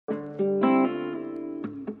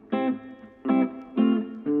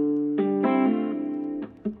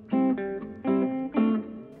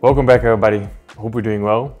Welcome back everybody, hope you're doing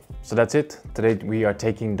well. So that's it, today we are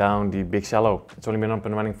taking down the big shallow. It's only been up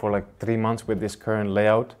and running for like 3 months with this current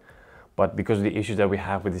layout, but because of the issues that we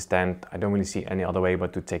have with the stand, I don't really see any other way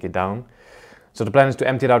but to take it down. So the plan is to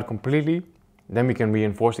empty it out completely, then we can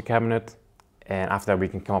reinforce the cabinet, and after that we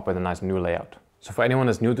can come up with a nice new layout. So for anyone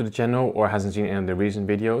that's new to the channel or hasn't seen any of the recent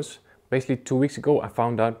videos, basically 2 weeks ago I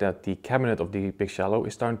found out that the cabinet of the big shallow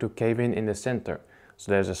is starting to cave in the center.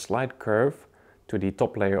 So there's a slight curve to the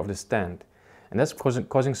top layer of the stand, and that's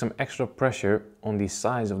causing some extra pressure on the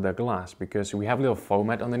size of the glass, because we have a little foam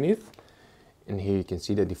mat underneath, and here you can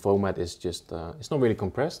see that the foam mat is just it's not really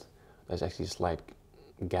compressed. There's actually a slight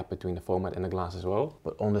gap between the foam mat and the glass as well,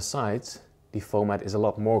 but on the sides the foam mat is a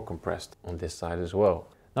lot more compressed on this side as well.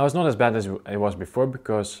 Now it's not as bad as it was before,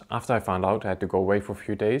 because after I found out I had to go away for a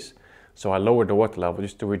few days, so I lowered the water level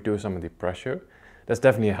just to reduce some of the pressure. That's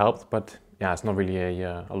definitely helped, but yeah, it's not really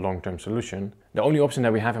a long-term solution. The only option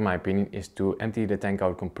that we have, in my opinion, is to empty the tank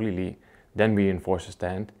out completely, then reinforce the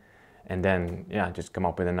stand, and then yeah, just come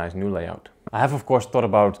up with a nice new layout. I have of course thought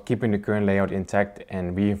about keeping the current layout intact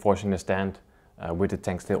and reinforcing the stand with the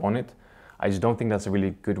tank still on it. I just don't think that's a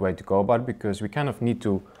really good way to go about it, because we kind of need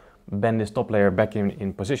to bend this top layer back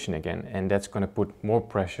in position again, and that's going to put more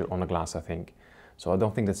pressure on the glass, I think. So I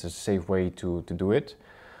don't think that's a safe way to do it.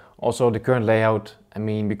 Also, the current layout, I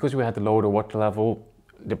mean, because we had to lower the water level,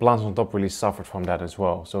 the plants on top really suffered from that as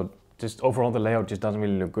well. So just overall the layout just doesn't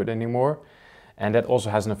really look good anymore. And that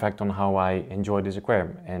also has an effect on how I enjoy this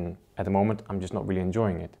aquarium. And at the moment, I'm just not really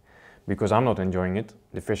enjoying it. Because I'm not enjoying it,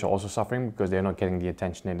 the fish are also suffering because they're not getting the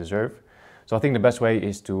attention they deserve. So I think the best way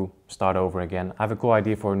is to start over again. I have a cool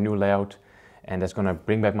idea for a new layout, and that's going to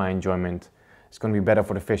bring back my enjoyment. It's going to be better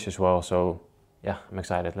for the fish as well. So yeah, I'm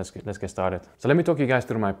excited. Let's get started. So let me talk you guys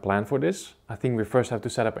through my plan for this. I think we first have to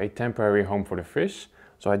set up a temporary home for the fish.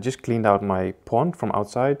 So I just cleaned out my pond from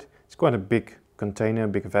outside. It's quite a big container,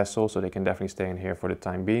 big vessel, so they can definitely stay in here for the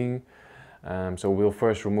time being. So we'll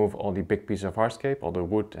first remove all the big pieces of hardscape, all the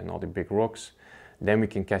wood and all the big rocks. Then we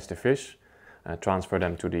can catch the fish, transfer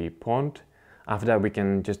them to the pond. After that we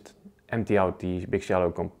can just empty out the big shallow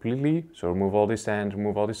completely. So remove all the sand,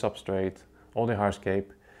 remove all the substrate, all the hardscape.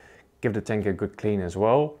 Give the tank a good clean as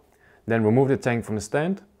well. Then remove the tank from the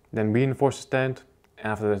stand, then reinforce the stand.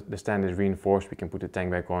 After the stand is reinforced, we can put the tank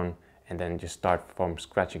back on and then just start from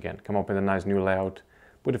scratch again. Come up with a nice new layout,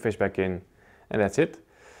 put the fish back in, and that's it.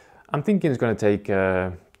 I'm thinking it's going to take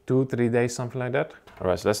 2-3 days, something like that.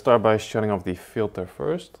 Alright, so let's start by shutting off the filter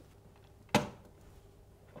first.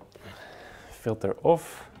 Filter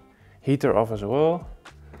off, heater off as well.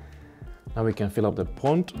 Now we can fill up the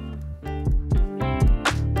pond.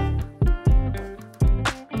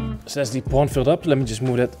 So that's the pond filled up. Let me just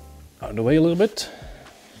move that out of the way a little bit.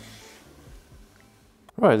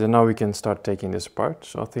 Right, and now we can start taking this apart.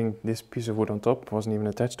 So I think this piece of wood on top wasn't even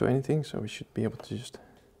attached to anything, so we should be able to just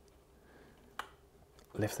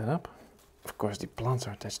lift it up. Of course the plants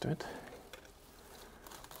are attached to it.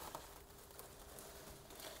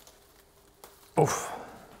 Oof.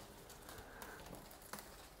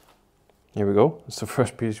 Here we go, that's the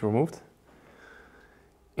first piece removed.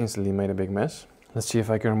 Instantly made a big mess. Let's see if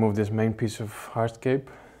I can remove this main piece of hardscape.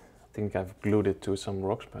 I think I've glued it to some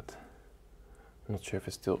rocks, but I'm not sure if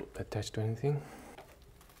it's still attached to anything.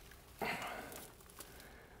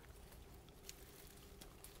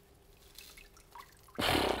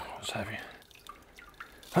 It's heavy.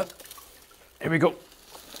 Here we go.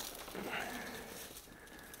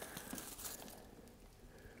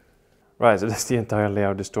 Right, so that's the entire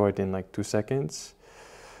layout destroyed in like 2 seconds.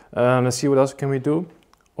 Let's see what else can we do.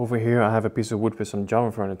 Over here I have a piece of wood with some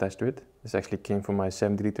Java fern attached to it. This actually came from my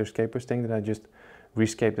 70-liter scapers tank that I just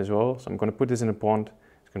rescaped as well. So I'm going to put this in a pond.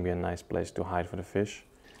 It's going to be a nice place to hide for the fish.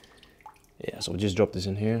 Yeah, so we'll just drop this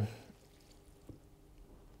in here.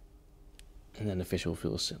 And then the fish will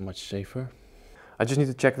feel much safer. I just need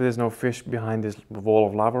to check that there's no fish behind this wall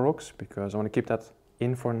of lava rocks, because I want to keep that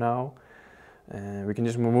in for now. We can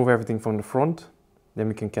just remove everything from the front. Then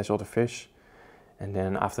we can catch all the fish. And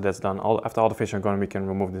then after that's done, after all the fish are gone, we can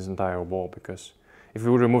remove this entire wall, because if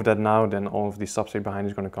we would remove that now, then all of the substrate behind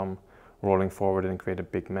is going to come rolling forward and create a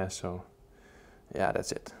big mess. So yeah,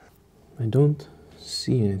 that's it. I don't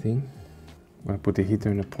see anything. I'm going to put the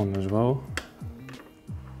heater in the pond as well.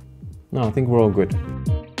 No, I think we're all good.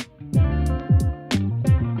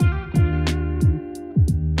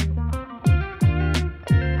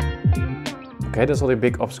 Okay, that's all the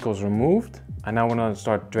big obstacles removed. I now want to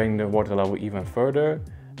start draining the water level even further.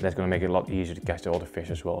 That's going to make it a lot easier to catch all the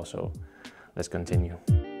fish as well, so let's continue.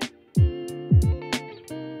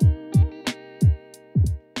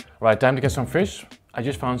 Right, time to get some fish. I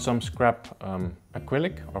just found some scrap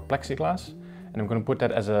acrylic or plexiglass, and I'm going to put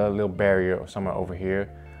that as a little barrier somewhere over here.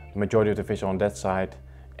 The majority of the fish are on that side,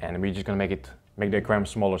 and we're just going to make the aquarium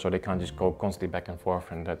smaller so they can't just go constantly back and forth,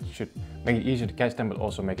 and that should make it easier to catch them, but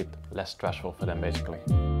also make it less stressful for them basically.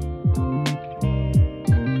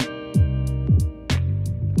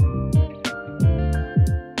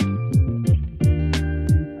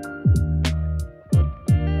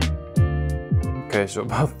 Okay, so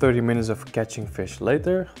about 30 minutes of catching fish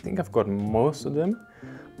later, I think I've got most of them,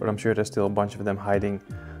 but I'm sure there's still a bunch of them hiding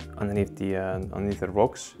underneath the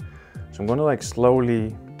rocks. So I'm gonna like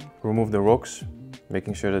slowly remove the rocks,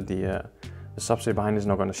 making sure that the substrate behind is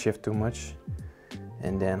not gonna shift too much,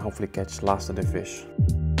 and then hopefully catch last of the fish.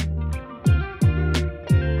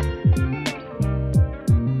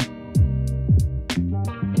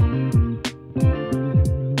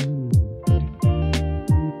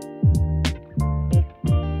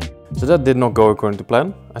 So that did not go according to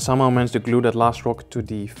plan. I somehow managed to glue that last rock to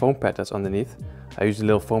the foam pad that's underneath. I used a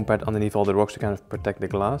little foam pad underneath all the rocks to kind of protect the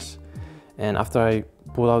glass. And after I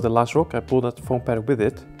pulled out the last rock, I pulled that foam pad with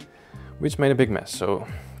it, which made a big mess. So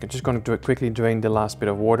I'm just going to quickly drain the last bit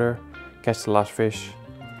of water, catch the last fish,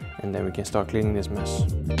 and then we can start cleaning this mess.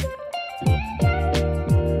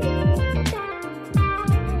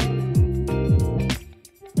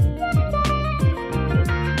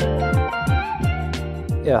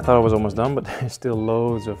 Yeah, I thought I was almost done, but there's still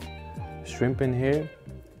loads of shrimp in here.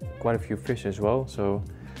 Quite a few fish as well, so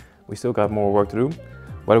we still got more work to do.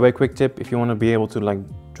 By the way, quick tip, if you want to be able to like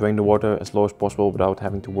drain the water as low as possible without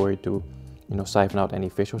having to worry to, you know, siphon out any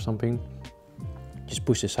fish or something, just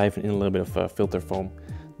push the siphon in a little bit of filter foam.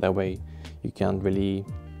 That way you can't really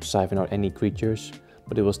siphon out any creatures,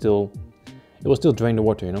 but it will still drain the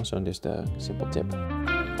water, you know, so just a simple tip.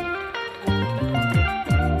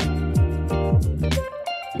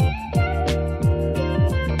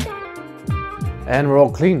 And we're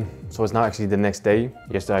all clean. So it's now actually the next day.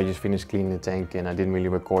 Yesterday I just finished cleaning the tank and I didn't really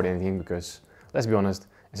record anything because, let's be honest,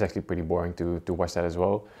 it's actually pretty boring to watch that as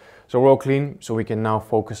well. So we're all clean, so we can now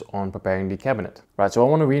focus on preparing the cabinet. Right, so I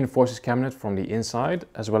want to reinforce this cabinet from the inside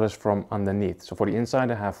as well as from underneath. So for the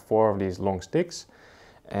inside I have 4 of these long sticks,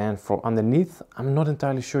 and for underneath I'm not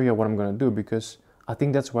entirely sure yet what I'm going to do, because I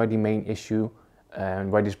think that's why the main issue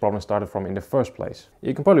and why this problem started from in the first place.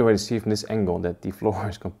 You can probably already see from this angle that the floor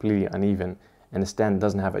is completely uneven and the stand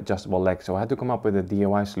doesn't have adjustable legs, so I had to come up with the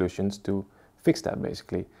DIY solutions to fix that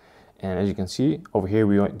basically. And as you can see, over here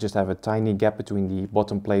we just have a tiny gap between the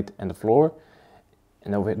bottom plate and the floor,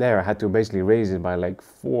 and over there I had to basically raise it by like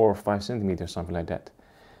 4 or 5 centimeters, something like that.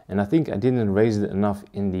 And I think I didn't raise it enough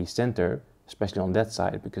in the center, especially on that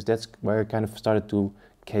side, because that's where it kind of started to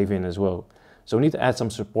cave in as well. So we need to add some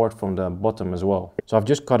support from the bottom as well. So I've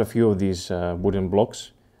just cut a few of these wooden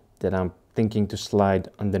blocks that I'm thinking to slide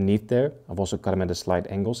underneath there. I've also cut them at a slight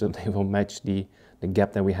angle so they will match the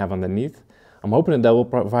gap that we have underneath. I'm hoping that will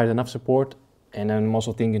provide enough support, and I'm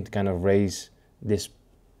also thinking to kind of raise this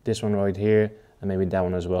one right here and maybe that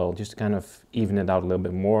one as well, just to kind of even it out a little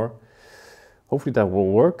bit more. Hopefully that will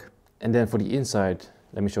work. And then for the inside,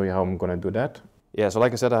 let me show you how I'm going to do that. Yeah, so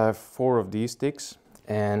like I said, I have 4 of these sticks,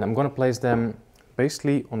 and I'm going to place them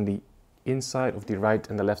basically on the inside of the right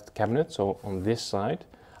and the left cabinet, so on this side.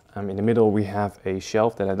 In the middle we have a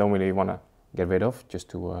shelf that I don't really want to get rid of, just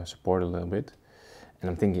to support a little bit. And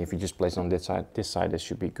I'm thinking if you just place it on this side this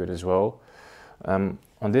should be good as well. On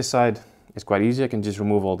this side it's quite easy, I can just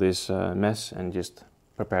remove all this mess and just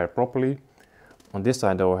prepare it properly. On this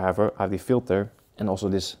side though, however, I have the filter and also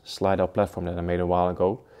this slide out platform that I made a while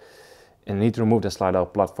ago. And I need to remove the slide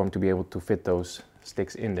out platform to be able to fit those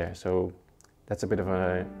sticks in there. So that's a bit of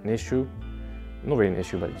an issue. Not really an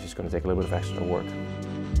issue, but it's just going to take a little bit of extra work.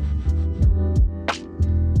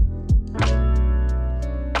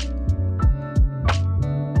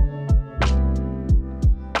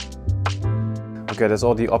 Okay, that's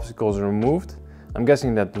all the obstacles removed. I'm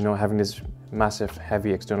guessing that, you know, having this massive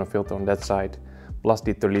heavy external filter on that side plus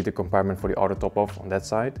the 3-liter compartment for the auto top off on that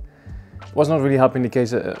side was not really helping the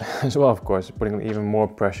case as well, of course, putting even more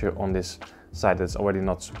pressure on this side that's already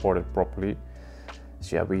not supported properly.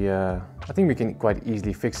 So yeah, I think we can quite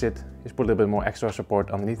easily fix it. Just put a little bit more extra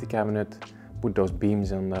support underneath the cabinet, put those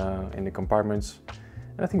beams in the compartments,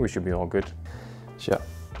 and I think we should be all good. So yeah,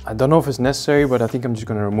 I don't know if it's necessary, but I think I'm just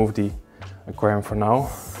going to remove the aquarium for now.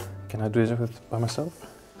 Can I do this by myself?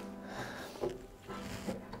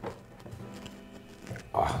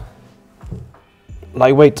 Oh.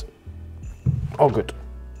 Lightweight. Oh, good.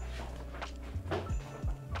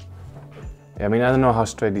 Yeah, I mean, I don't know how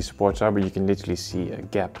straight these supports are, but you can literally see a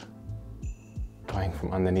gap going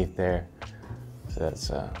from underneath there So there's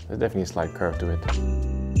definitely a slight curve to it.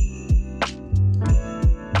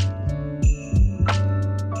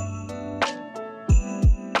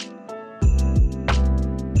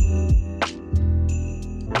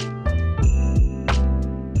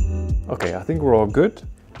 Okay, I think we're all good.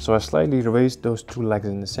 So I slightly raised those two legs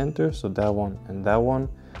in the center, so that one and that one.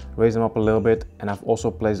 Raise them up a little bit, and I've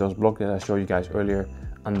also placed those blocks that I showed you guys earlier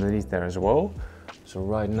underneath there as well. So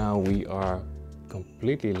right now we are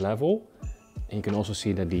completely level, and you can also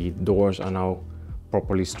see that the doors are now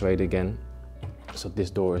properly straight again. So this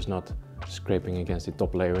door is not scraping against the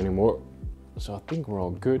top layer anymore. So I think we're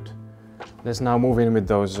all good. Let's now move in with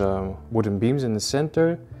those wooden beams in the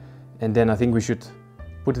center, and then I think we should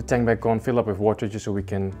put the tank back on, fill up with water just so we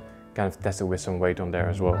can kind of test it with some weight on there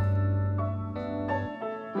as well.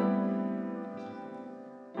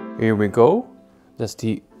 Here we go. That's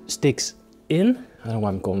the sticks in. I don't know why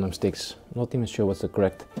I'm calling them sticks. I'm not even sure what's the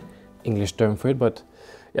correct English term for it, but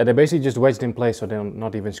yeah, they're basically just wedged in place, so they're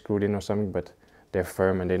not even screwed in or something, but they're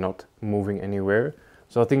firm and they're not moving anywhere.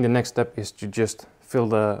 So I think the next step is to just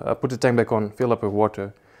put the tank back on, fill up with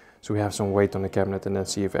water, so we have some weight on the cabinet, and then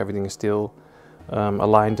see if everything is still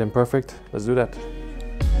aligned and perfect. Let's do that.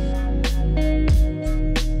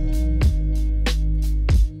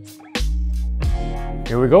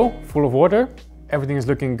 Here we go, full of water. Everything is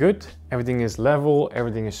looking good. Everything is level,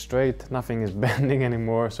 everything is straight, nothing is bending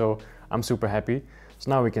anymore, so I'm super happy.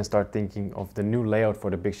 So now we can start thinking of the new layout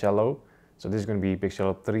for the Big Shallow. So this is going to be Big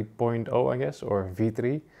Shallow 3.0, I guess, or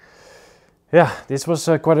V3. Yeah, this was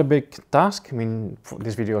quite a big task. I mean,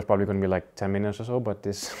 this video is probably going to be like 10 minutes or so, but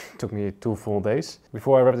this took me 2 full days.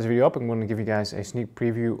 Before I wrap this video up, I'm going to give you guys a sneak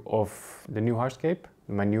preview of the new hardscape,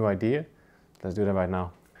 my new idea. Let's do that right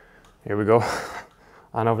now. Here we go.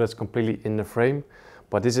 I know that's completely in the frame,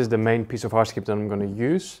 but this is the main piece of hardscape that I'm going to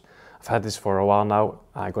use. I've had this for a while now.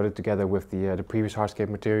 I got it together with the previous hardscape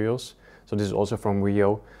materials. So this is also from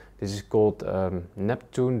Rio. This is called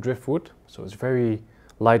Neptune driftwood. So it's very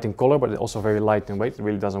light in color, but also very light in weight. It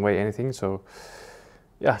really doesn't weigh anything. So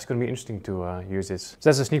yeah, it's going to be interesting to use this. So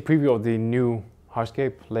that's a sneak preview of the new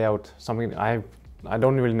hardscape layout. Something I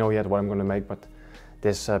don't really know yet what I'm going to make, but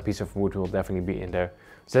this piece of wood will definitely be in there.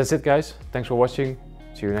 So that's it, guys. Thanks for watching.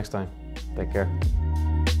 See you next time. Take care.